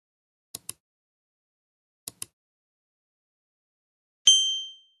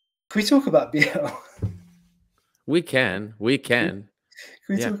Can we talk about Biel? We can. Can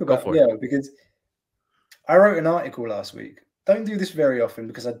we Yeah, talk go about for it. Biel? Because I wrote an article last week. Don't do this very often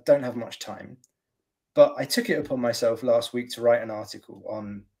because I don't have much time. But I took it upon myself last week to write an article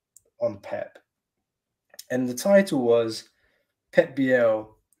on Pep. And the title was Pep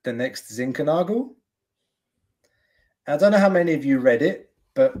Biel, the next Zinckernagel. I don't know how many of you read it,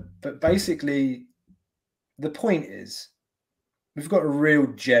 but basically the point is we've got a real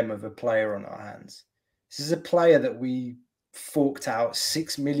gem of a player on our hands. This is a player that we forked out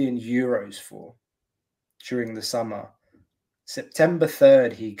 6 million euros for during the summer. September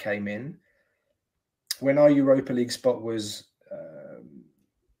 3rd, he came in when our Europa League spot was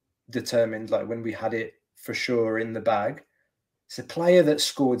determined, like when we had it for sure in the bag. It's a player that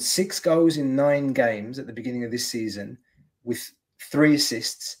scored 6 goals in 9 games at the beginning of this season with 3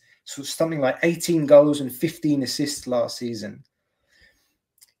 assists. So something like 18 goals and 15 assists last season.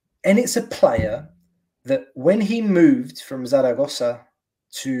 And it's a player that when he moved from Zaragoza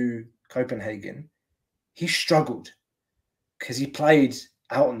to Copenhagen, he struggled because he played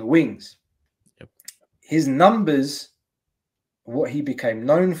out on the wings. Yep. His numbers, what he became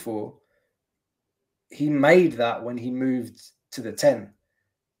known for, he made that when he moved to the 10,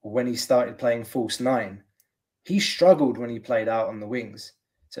 or when he started playing false 9. He struggled when he played out on the wings.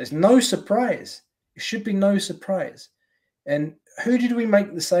 So it's no surprise. It should be no surprise. And who did we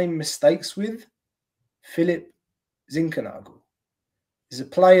make the same mistakes with? Philip Zinckernagel. He's a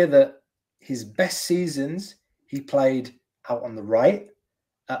player that his best seasons, he played out on the right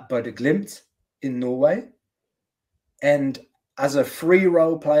at Bodø Glimt in Norway. And as a free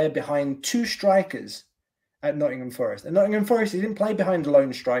role player behind 2 strikers at Nottingham Forest. At Nottingham Forest, he didn't play behind a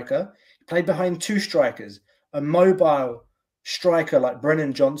lone striker. He played behind 2 strikers. A mobile striker like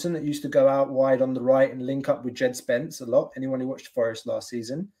Brennan Johnson that used to go out wide on the right and link up with Jed Spence a lot. Anyone who watched Forest last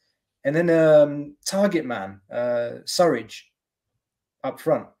season. And then target man, Surridge, up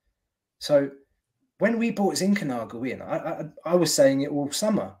front. So when we bought Zinckernagel in, I was saying it all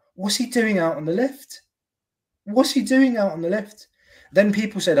summer. What's he doing out on the left? What's he doing out on the left? Then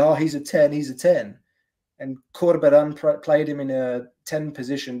people said, oh, he's a 10, he's a 10. And Corberan played him in a 10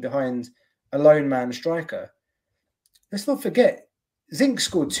 position behind a lone man striker. Let's not forget, Zink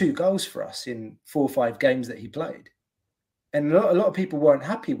scored 2 goals for us in 4 or 5 games that he played. And a lot of people weren't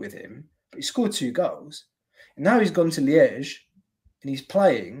happy with him, but he scored 2 goals. And now he's gone to Liège and he's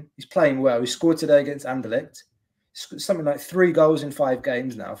playing well. He scored today against Anderlecht. Something like 3 goals in 5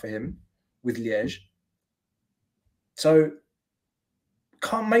 games now for him with Liège. So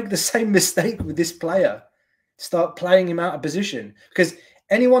can't make the same mistake with this player. Start playing him out of position. Because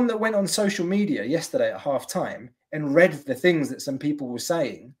anyone that went on social media yesterday at half-time and read the things that some people were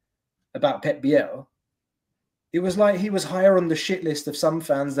saying about Pep Biel, it was like he was higher on the shit list of some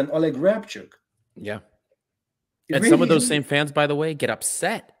fans than Oleg Ryabchuk. Yeah. And some of those same fans, by the way, get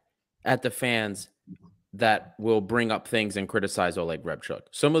upset at the fans that will bring up things and criticize Oleg Ryabchuk.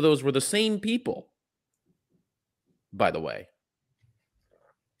 Some of those were the same people, by the way.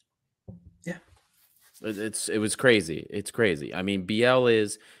 Yeah. It was crazy. It's crazy. I mean, Biel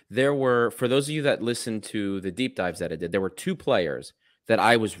for those of you that listened to the deep dives that I did, there were 2 players that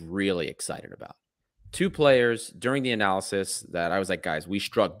I was really excited about. 2 players during the analysis that I was like, guys, we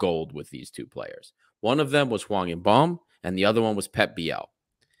struck gold with these 2 players. One of them was Hwang In-beom, and the other one was Pep Biel.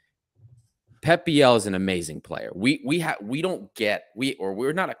 Pep Biel is an amazing player. We're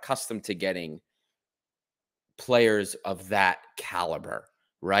not accustomed to getting players of that caliber,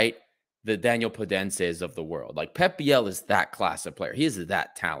 right? The Daniel Podences of the world. Like Pep Biel is that class of player. He is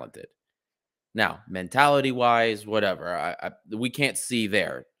that talented. Now, mentality-wise, whatever, we can't see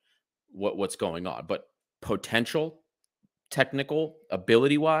there what's going on, but potential, technical,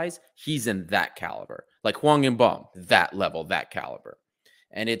 ability-wise, he's in that caliber. Like Hwang In-beom, that level, that caliber.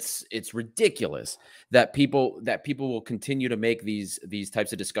 And it's ridiculous that people will continue to make these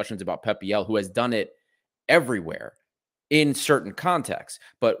types of discussions about Pep Biel, who has done it everywhere in certain contexts,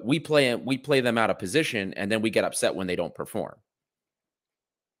 but we play them out of position, and then we get upset when they don't perform.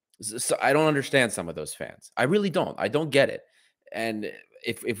 So I don't understand some of those fans. I really don't. I don't get it. And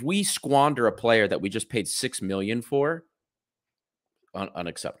if we squander a player that we just paid $6 million for,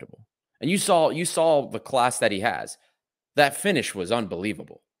 unacceptable. And you saw the class that he has. That finish was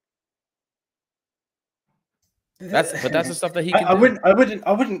unbelievable. That's the stuff that he can do.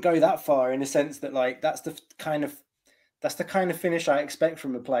 I wouldn't go that far in a sense that like that's the kind of finish I expect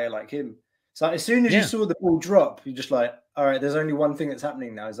from a player like him. So as soon as you saw the ball drop, you're just like, all right, there's only one thing that's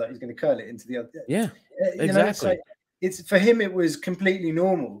happening now, is that he's going to curl it into the other. Yeah, exactly. It's for him, it was completely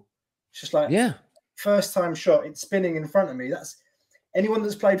normal. It's just like, first time shot, it's spinning in front of me. anyone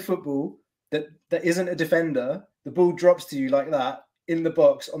that's played football that isn't a defender, the ball drops to you like that in the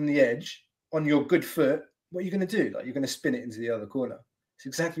box on the edge on your good foot. What are you going to do? Like, you're going to spin it into the other corner. It's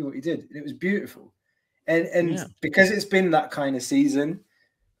exactly what he did. And it was beautiful. And Yeah. because it's been that kind of season,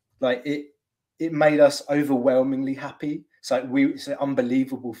 like it made us overwhelmingly happy. It's like it's an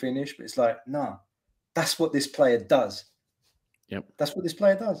unbelievable finish, but it's like, nah, that's what this player does. Yep. That's what this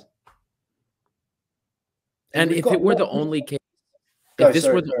player does. And if it were the only case, if this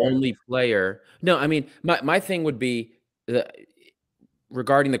were the only player, no, I mean, my thing would be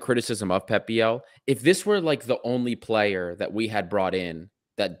regarding the criticism of Pep Biel, if this were like the only player that we had brought in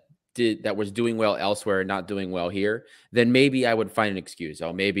that was doing well elsewhere and not doing well here, then maybe I would find an excuse.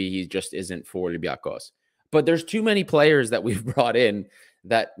 Oh, maybe he just isn't for Olympiakos. But there's too many players that we've brought in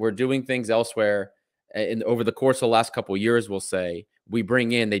that were doing things elsewhere, and over the course of the last couple of years, we'll say we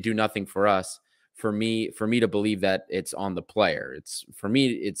bring in, they do nothing for us. For me to believe that it's on the player, it's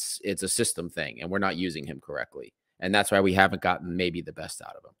a system thing, and we're not using him correctly, and that's why we haven't gotten maybe the best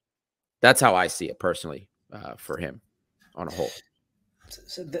out of him. That's how I see it personally, for him on a whole.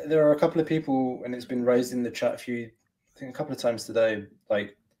 So there are a couple of people, and it's been raised in the chat I think a couple of times today,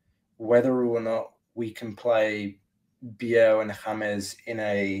 like whether or not we can play Biel and James in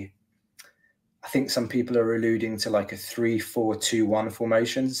I think some people are alluding to like a 3-4-2-1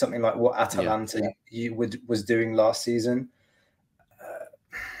 formation, something like what Atalanta was doing last season.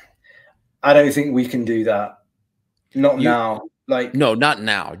 I don't think we can do that. Not now. Like, no, not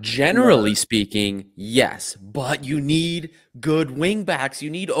now. Generally speaking, yes, but you need good wingbacks. You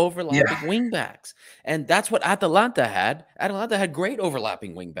need overlapping wingbacks, and that's what Atalanta had. Atalanta had great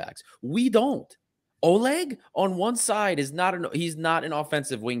overlapping wingbacks. We don't. Oleg on one side is he's not an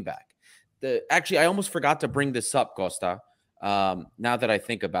offensive wingback. Actually, I almost forgot to bring this up, Costa. Now that I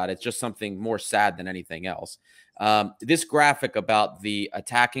think about it, it's just something more sad than anything else. This graphic about the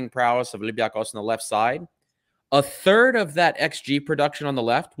attacking prowess of Olympiakos on the left side, a third of that XG production on the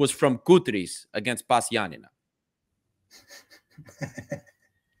left was from Kutris against Pasianina.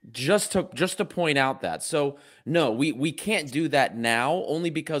 just to point out that. So no, we can't do that now, only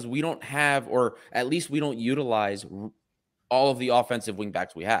because we don't have, or at least we don't utilize all of the offensive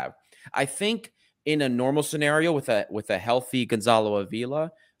wingbacks we have. I think in a normal scenario with a healthy Gonzalo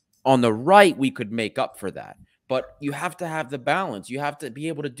Avila on the right, we could make up for that. But you have to have the balance. You have to be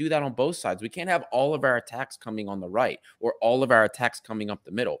able to do that on both sides. We can't have all of our attacks coming on the right or all of our attacks coming up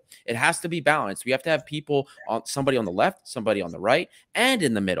the middle. It has to be balanced. We have to have somebody on the left, somebody on the right, and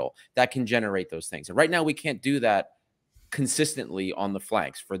in the middle that can generate those things. And right now, we can't do that consistently on the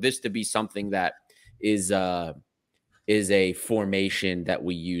flanks. For this to be something that is a formation that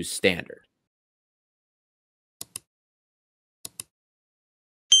we use standard.